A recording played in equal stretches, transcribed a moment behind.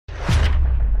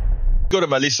Go to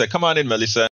Melissa. Come on in,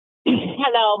 Melissa.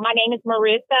 Hello, my name is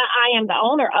Marissa. I am the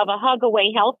owner of a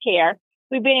Hugaway Healthcare.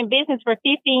 We've been in business for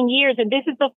 15 years, and this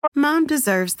is the first. Mom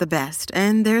deserves the best,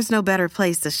 and there's no better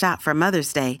place to shop for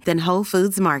Mother's Day than Whole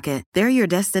Foods Market. They're your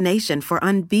destination for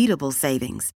unbeatable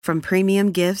savings, from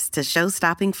premium gifts to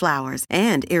show-stopping flowers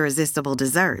and irresistible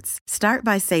desserts. Start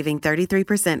by saving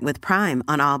 33% with Prime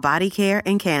on all body care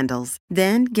and candles.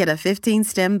 Then get a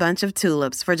 15-stem bunch of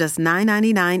tulips for just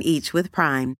 $9.99 each with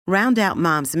Prime. Round out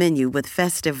Mom's menu with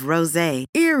festive rosé,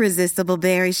 irresistible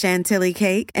berry chantilly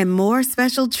cake, and more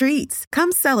special treats.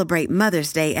 Come celebrate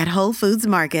Mother's Day at Whole Foods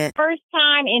Market. First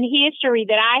time in history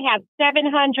that I have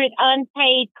 700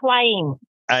 unpaid claims.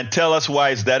 And tell us, why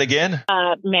is that again?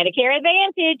 Medicare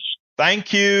Advantage.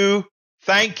 Thank you.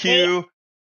 Thank you.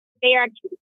 They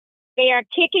are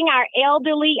kicking our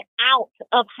elderly out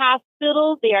of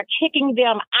hospitals. They are kicking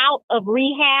them out of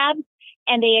rehab,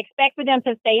 and they expect for them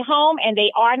to stay home, and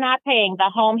they are not paying the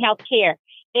home health care.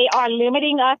 They are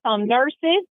limiting us on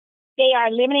nurses. They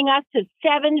are limiting us to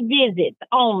 7 visits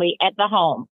only at the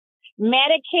home.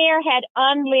 Medicare had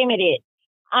unlimited.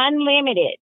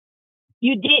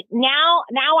 Now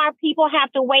our people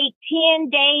have to wait 10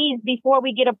 days before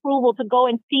we get approval to go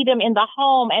and see them in the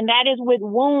home, and that is with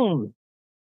wounds.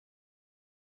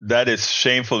 That is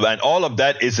shameful. And all of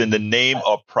that is in the name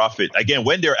of profit. Again,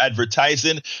 when they're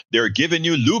advertising, they're giving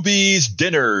you Luby's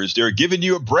dinners. They're giving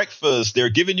you a breakfast.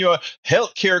 They're giving you a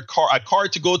healthcare car, a car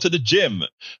to go to the gym.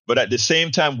 But at the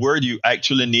same time, where do you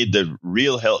actually need the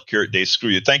real healthcare? They screw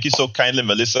you. Thank you so kindly,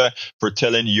 Melissa, for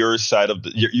telling your side of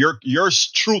your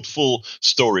truthful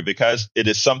story, because it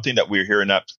is something that we're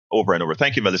hearing up over and over.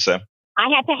 Thank you, Melissa. I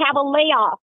had to have a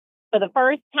layoff for the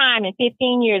first time in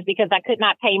 15 years because I could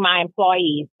not pay my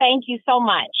employees. Thank you so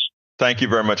much. Thank you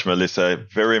very much, Melissa.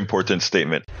 Very important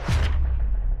statement.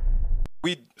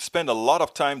 We spend a lot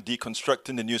of time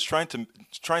deconstructing the news, trying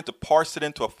to parse it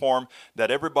into a form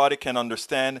that everybody can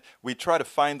understand. We try to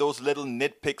find those little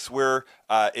nitpicks where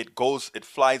it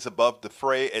flies above the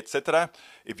fray, etc.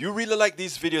 If you really like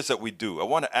these videos that we do, I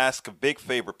want to ask a big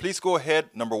favor. Please go ahead.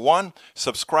 Number 1,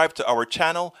 subscribe to our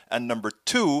channel. And number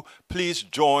 2, please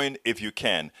join if you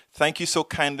can. Thank you so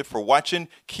kindly for watching.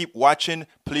 Keep watching.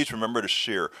 Please remember to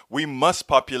share. We must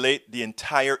populate the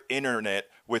entire internet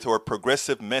with our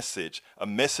progressive message, a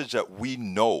message that we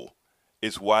know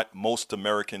is what most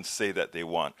Americans say that they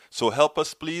want. So help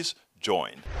us, please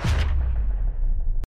join.